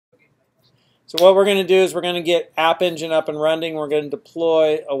So what we're going to do is we're going to get Appengine up and running. We're going to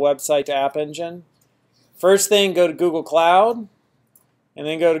deploy a website to Appengine. First thing, go to Google Cloud, and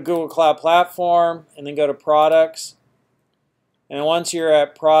then go to Google Cloud Platform, and then go to Products. And once you're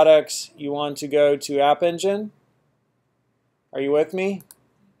at Products, you want to go to Appengine. Are you with me?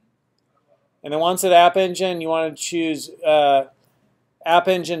 And then once at Appengine, you want to choose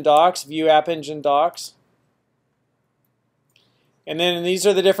Appengine Docs, View Appengine Docs. And then these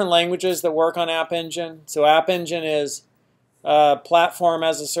are the different languages that work on Appengine. So Appengine is Platform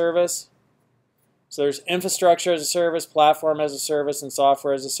as a Service. So there's Infrastructure as a Service, Platform as a Service, and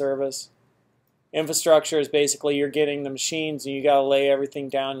Software as a Service. Infrastructure is basically you're getting the machines and you got to lay everything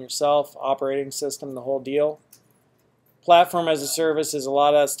down yourself, operating system, the whole deal. Platform as a Service is a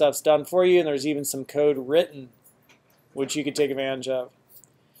lot of that stuff's done for you, and there's even some code written which you could take advantage of.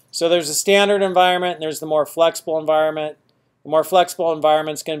 So there's a standard environment and there's the more flexible environment. The more flexible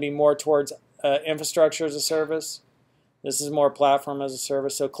environment is going to be more towards Infrastructure as a Service. This is more Platform as a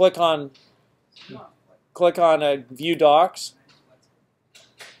Service. So click on View Docs.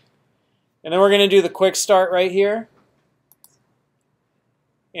 And then we're going to do the Quick Start right here.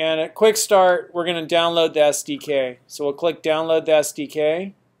 And at Quick Start, we're going to download the SDK. So we'll click Download the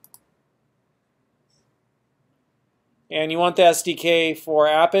SDK. And you want the SDK for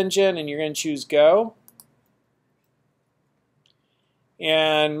Appengine, and you're going to choose Go.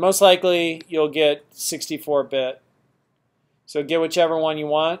 And most likely, you'll get 64-bit. So get whichever one you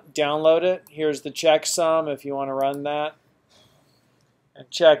want, download it. Here's the checksum if you want to run that. And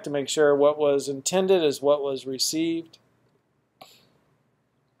check to make sure what was intended is what was received.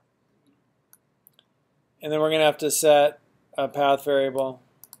 And then we're going to have to set a path variable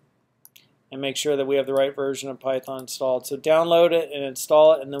and make sure that we have the right version of Python installed. So download it and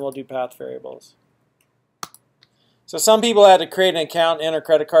install it, and then we'll do path variables. So some people had to create an account, enter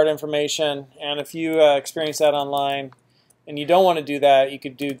credit card information, and if you experience that online and you don't want to do that, you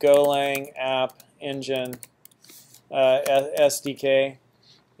could do Golang Appengine SDK,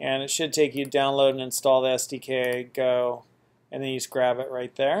 and it should take you to download and install the SDK, go, and then you just grab it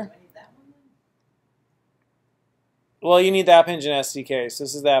right there. Well, you need the Appengine SDK, so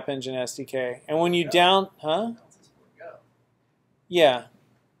this is the Appengine SDK. And when you Yeah.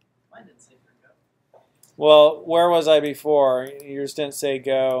 Mine didn't say for Go. Well, where was I before? Yours didn't say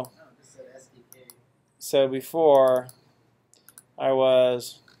Go. No, it just said SDK. So before, mine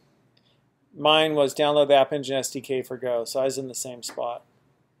was download the Appengine SDK for Go, so I was in the same spot.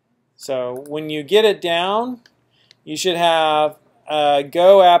 So when you get it down, you should have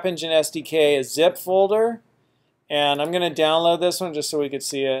Go Appengine SDK, a zip folder. And I'm going to download this one just so we could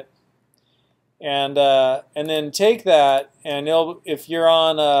see it. And then take that, and if you're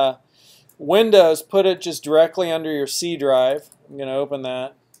on Windows, put it just directly under your C drive. I'm going to open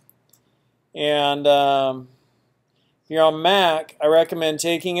that. And if you're on Mac, I recommend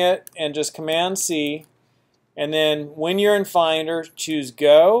taking it and just Command-C. And then when you're in Finder, choose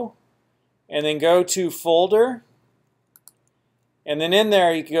Go. And then go to Folder. And then in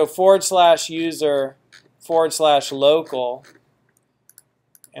there, you can go /user /local,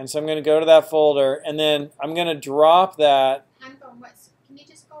 and so I'm going to go to that folder, and then I'm going to drop that. Hang on, can you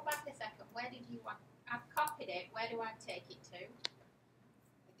just go back a second? Where did you want? I've copied it. Where do I take it to?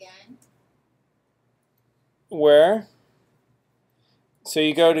 Again. Where? So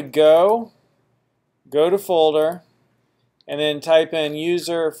you go to go to folder, and then type in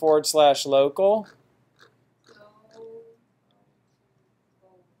user /local.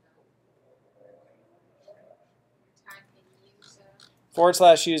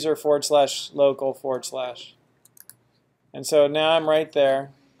 /user /local/. And so now I'm right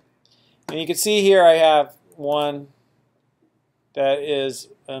there. And you can see here I have one that is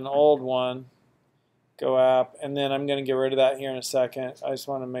an old one, Go App, and then I'm going to get rid of that here in a second. I just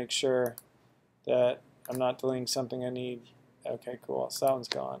want to make sure that I'm not deleting something I need. Okay, cool. So that one's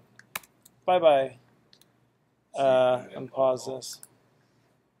gone. Bye-bye. Unpause this.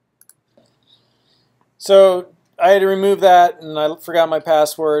 So I had to remove that, and I forgot my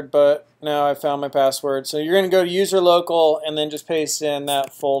password, but now I found my password. So you're going to go to user local and then just paste in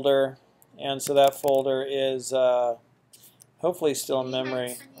that folder. And so that folder is hopefully still in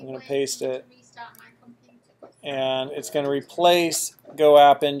memory. I'm going to paste it. And it's going to replace Go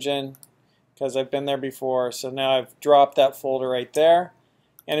Appengine because I've been there before. So now I've dropped that folder right there.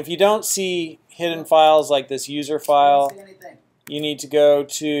 And if you don't see hidden files like this user file, you need to go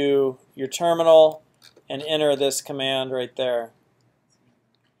to your terminal and enter this command right there.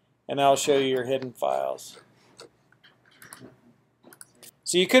 And that'll show you your hidden files.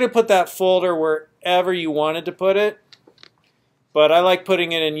 So you could have put that folder wherever you wanted to put it. But I like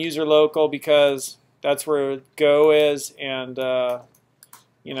putting it in user local because that's where Go is, and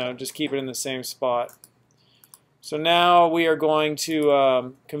you know, just keep it in the same spot. So now we are going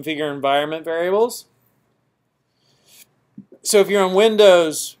to configure environment variables. So if you're on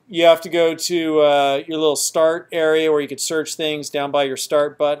Windows, you have to go to your little start area where you could search things down by your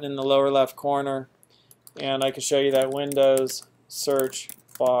start button in the lower left corner. And I can show you that Windows search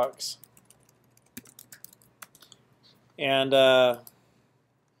box. And so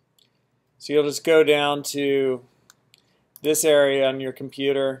you'll just go down to this area on your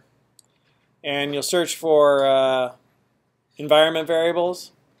computer, and you'll search for environment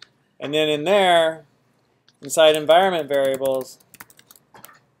variables. And then in there, inside environment variables,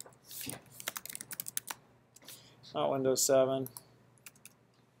 not Windows 7.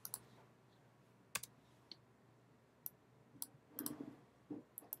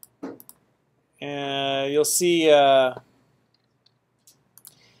 And you'll see that,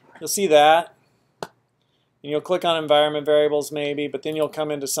 and you'll click on environment variables maybe, but then you'll come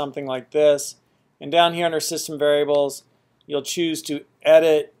into something like this, and down here under system variables, you'll choose to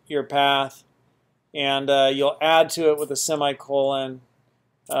edit your path, and you'll add to it with a semicolon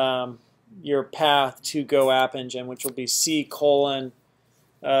your path to Go Appengine, which will be C:, what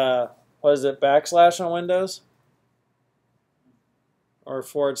is it, backslash on Windows? Or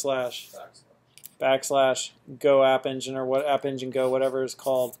 // backslash Go Appengine, or what Appengine Go, whatever it's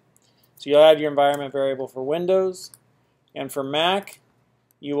called. So you'll add your environment variable for Windows, and for Mac,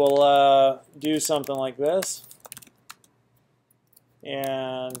 you will do something like this.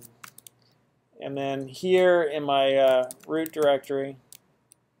 And then here in my root directory,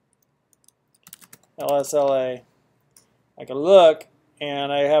 LSLA, I can look,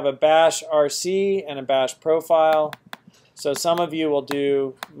 and I have a bash RC and a bash profile. So some of you will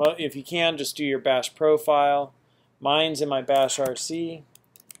do, if you can, just do your bash profile. Mine's in my bash RC.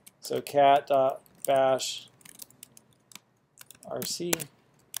 So cat.bash RC,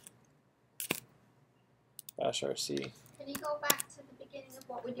 bash RC. Can you go back to the beginning of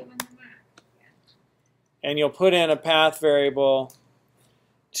what we're doing on the Mac? And you'll put in a path variable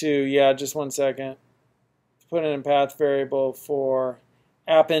to, yeah, just one second. Put in a path variable for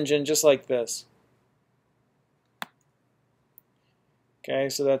Appengine, just like this. Okay,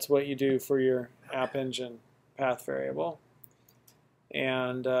 so that's what you do for your Appengine path variable.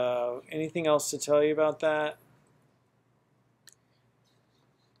 And anything else to tell you about that?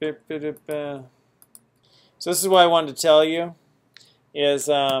 So this is what I wanted to tell you, is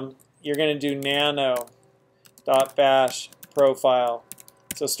you're going to do nano.bash profile.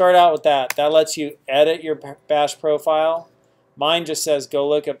 So start out with that. That lets you edit your bash profile. Mine just says go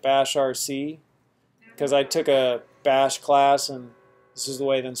look at bash RC, because I took a bash class and this is the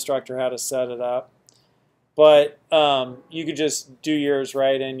way the instructor had to set it up. But you could just do yours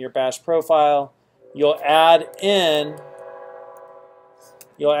right in your bash profile. You'll add in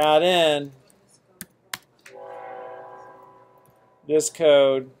this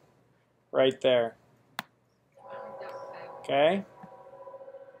code right there. Okay?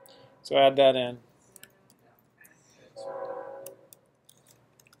 So add that in.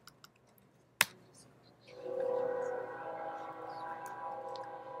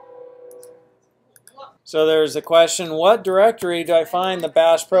 So there's a question, what directory do I find the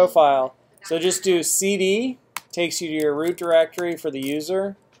bash profile? So just do cd, takes you to your root directory for the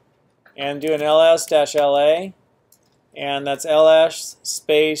user, and do an ls-la, and that's ls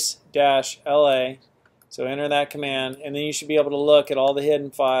space -la. So enter that command, and then you should be able to look at all the hidden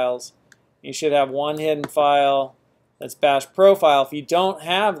files. You should have one hidden file that's bash profile. If you don't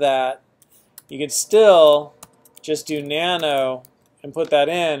have that, you can still just do nano and put that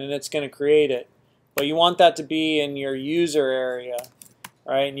in, and it's going to create it. But you want that to be in your user area,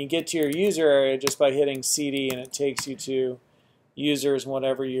 right? And you get to your user area just by hitting CD, and it takes you to users and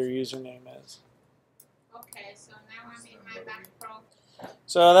whatever your username is. Okay, so now I'm in my back profile.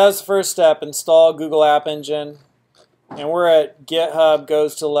 So that's the first step, install Google App Engine. And we're at GitHub,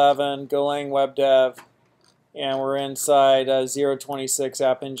 goes to 11, Golang Web Dev, and we're inside 0.26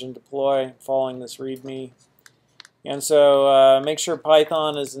 App Engine deploy, following this README. And so make sure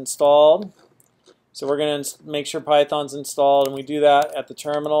Python is installed. So we're going to make sure Python's installed, and we do that at the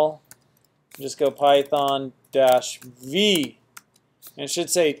terminal. Just go Python-v. And it should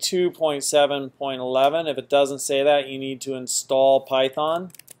say 2.7.11. If it doesn't say that, you need to install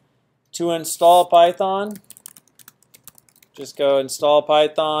Python. To install Python, just go install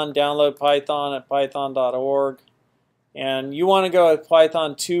Python, download Python at python.org. And you want to go with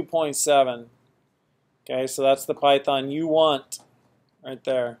Python 2.7. Okay, so that's the Python you want right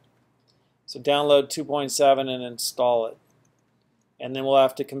there. So download 2.7 and install it. and then we'll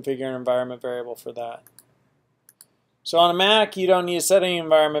have to configure an environment variable for that. So on a Mac, you don't need to set any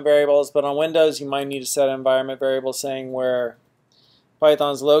environment variables, but on Windows, you might need to set an environment variable saying where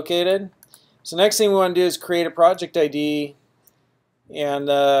Python is located. So next thing we want to do is create a project ID and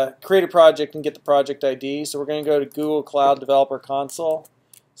create a project and get the project ID. So we're going to go to Google Cloud Developer Console.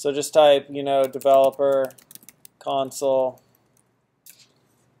 So just type, developer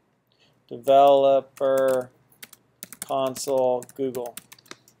console, Google,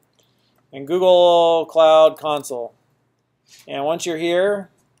 and Google Cloud Console. And once you're here,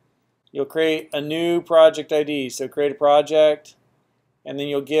 you'll create a new project ID. So create a project, and then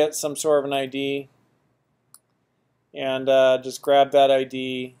you'll get some sort of an ID, and just grab that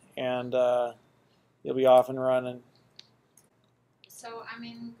ID, and you'll be off and running. So I'm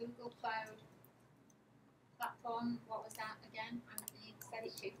in Google Cloud Platform. What was that again? You said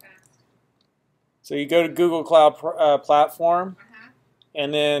it too fast. So you go to Google Cloud Platform,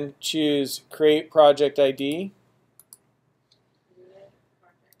 and then choose Create Project ID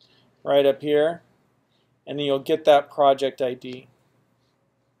right up here, and then you'll get that project ID.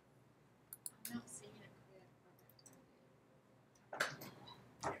 I'm not seeing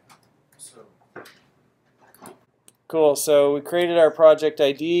it. Cool. So we created our project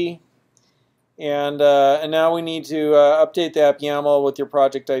ID, and now we need to update the app YAML with your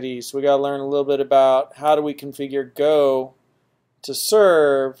project ID. So we got to learn a little bit about how do we configure Go to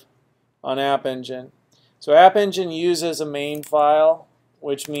serve on Appengine. So Appengine uses a main file,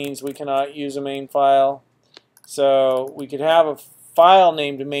 which means we cannot use a main file. So we could have a file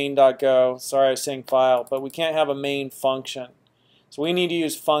named main.go. Sorry, I was saying file, but we can't have a main function. So we need to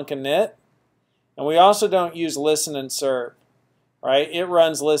use func-init, and we also don't use listen and serve. Right? It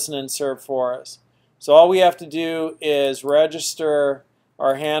runs listen and serve for us. So all we have to do is register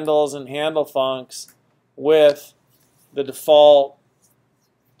our handles and handle funcs with the default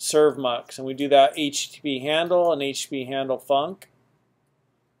serve mux, and we do that HTTP handle and HTTP handle func.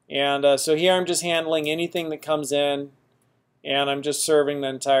 And so here I'm just handling anything that comes in, and I'm just serving the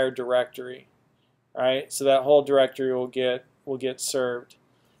entire directory, right? So that whole directory will get served.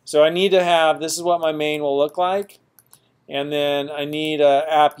 So I need to have, this is what my main will look like, and then I need a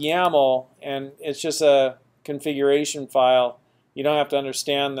app YAML, and it's just a configuration file. You don't have to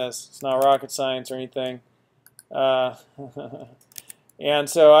understand this. It's not rocket science or anything. And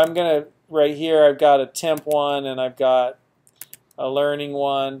so I'm going to, right here, I've got a temp one, and I've got a learning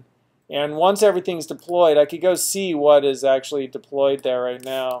one. And once everything's deployed, I could go see what is actually deployed there right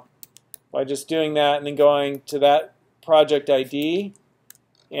now by just doing that and then going to that project ID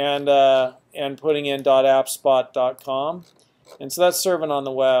and putting in .appspot.com. And so that's serving on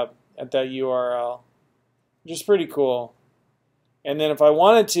the web at that URL, which is pretty cool. And then if I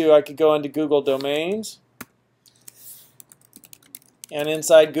wanted to, I could go into Google Domains. And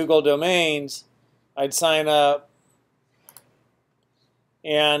inside Google Domains, I'd sign up,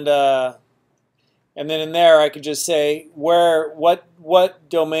 and then in there I could just say what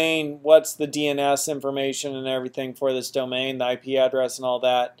domain, what's the DNS information and everything for this domain, the IP address and all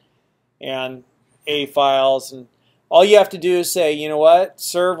that, and A files, and all you have to do is say, you know what,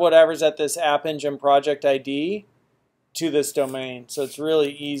 serve whatever's at this Appengine project ID to this domain. So it's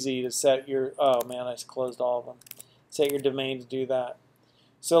really easy to set your, oh man, I just closed all of them. Set your domain to do that.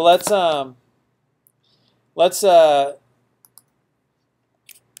 So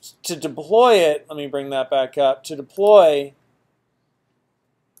to deploy it, let me bring that back up. To deploy,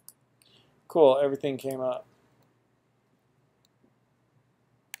 cool, everything came up.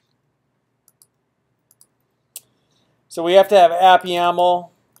 So we have to have app YAML,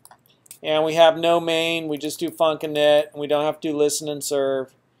 and we have no main. We just do func-init, and we don't have to do listen and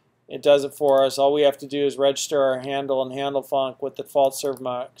serve. It does it for us. All we have to do is register our handle and handle func with the default serve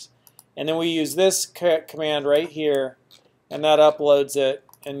mux. And then we use this command right here, and that uploads it.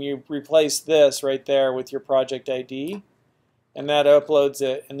 And you replace this right there with your project ID, and that uploads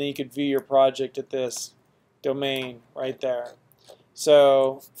it. And then you could view your project at this domain right there.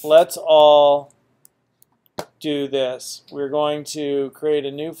 So let's all do this. We're going to create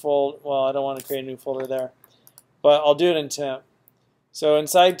a new folder. Well, I don't want to create a new folder there, but I'll do it in temp. So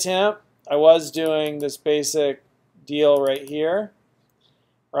inside temp, I was doing this basic deal right here,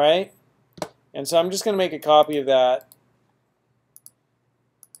 right? And so I'm just going to make a copy of that.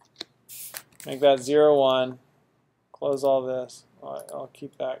 Make that 01. Close all this. I'll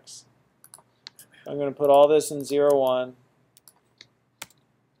keep that. I'm going to put all this in 01.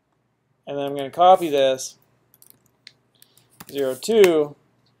 And then I'm going to copy this 02.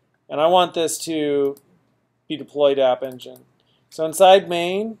 And I want this to be deployed to Appengine. So inside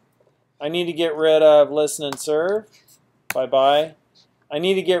main, I need to get rid of listen and serve. Bye-bye. I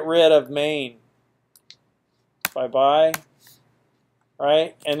need to get rid of main. Bye-bye.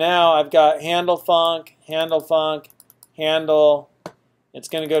 Right? And now I've got handle func, handle. It's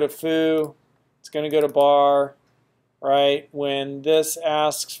going to go to foo. It's going to go to bar. Right? When this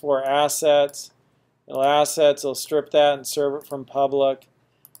asks for assets, it'll strip that and serve it from public.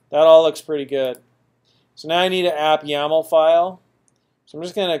 That all looks pretty good. So now I need an app YAML file. So I'm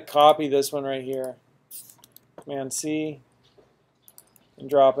just going to copy this one right here. Command C and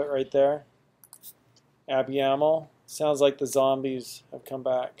drop it right there. App YAML. Sounds like the zombies have come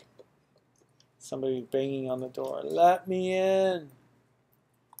back. Somebody banging on the door. Let me in.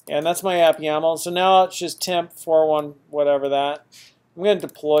 And that's my app YAML. So now it's just temp 41 whatever that. I'm going to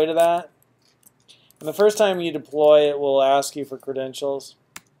deploy to that. And the first time you deploy, it will ask you for credentials.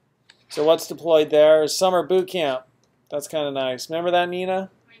 So what's deployed there is Summer Boot Camp. That's kind of nice. Remember that, Nina?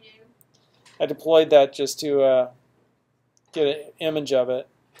 I do. I deployed that just to get an image of it.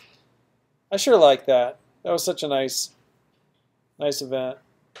 I sure like that. That was such a nice event.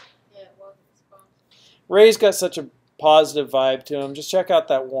 Yeah, it was. It was fun. Ray's got such a positive vibe to him. Just check out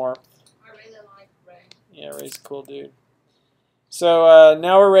that warmth. I really like Ray. Yeah, Ray's a cool dude. So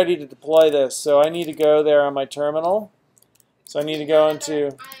now we're ready to deploy this. So I need to go there on my terminal. So I need to go into... I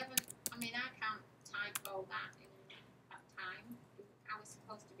can't type all that in that time. I was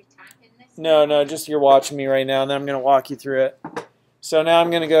supposed to be typing this. No, just you're watching me right now, and then I'm going to walk you through it. So now I'm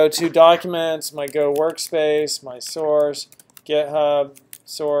going to go to Documents, my Go Workspace, my Source, GitHub,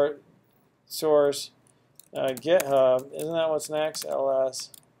 source, GitHub. Isn't that what's next? LS.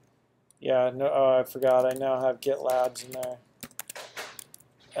 Yeah, no, oh, I forgot. I now have GitLabs in there.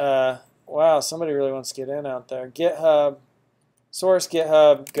 Wow, somebody really wants to get in out there. GitHub, source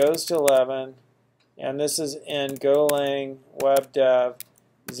GitHub goes to 11, and this is in Golang Web Dev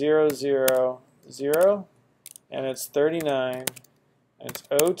 000, and it's 39. And it's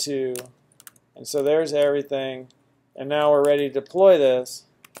 02, and so there's everything, and now we're ready to deploy this.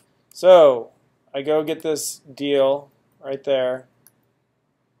 So I go get this deal right there.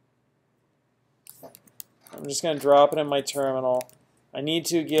 I'm just going to drop it in my terminal. I need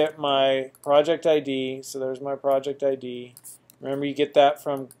to get my project ID, so there's my project ID. Remember, you get that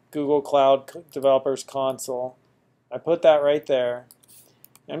from Google Cloud Developers Console. I put that right there.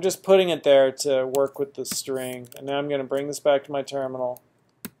 I'm just putting it there to work with the string. And now I'm going to bring this back to my terminal.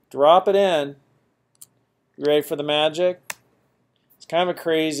 Drop it in. You ready for the magic? It's kind of a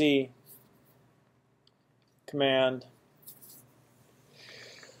crazy command.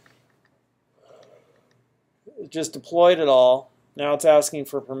 It just deployed it all. Now it's asking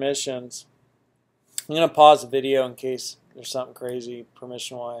for permissions. I'm going to pause the video in case there's something crazy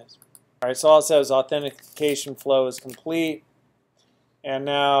permission-wise. Alright, so all it says authentication flow is complete. And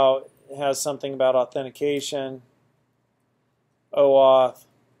now it has something about authentication, OAuth.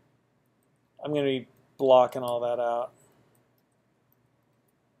 I'm going to be blocking all that out.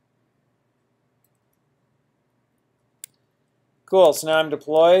 Cool, so now I'm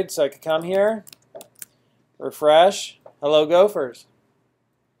deployed, so I can come here, refresh, hello Gophers,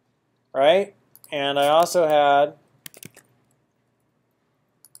 right? And I also had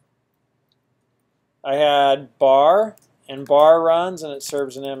bar, and bar runs and it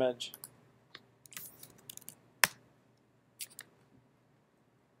serves an image.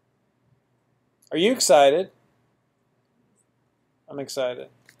 Are you excited? I'm excited.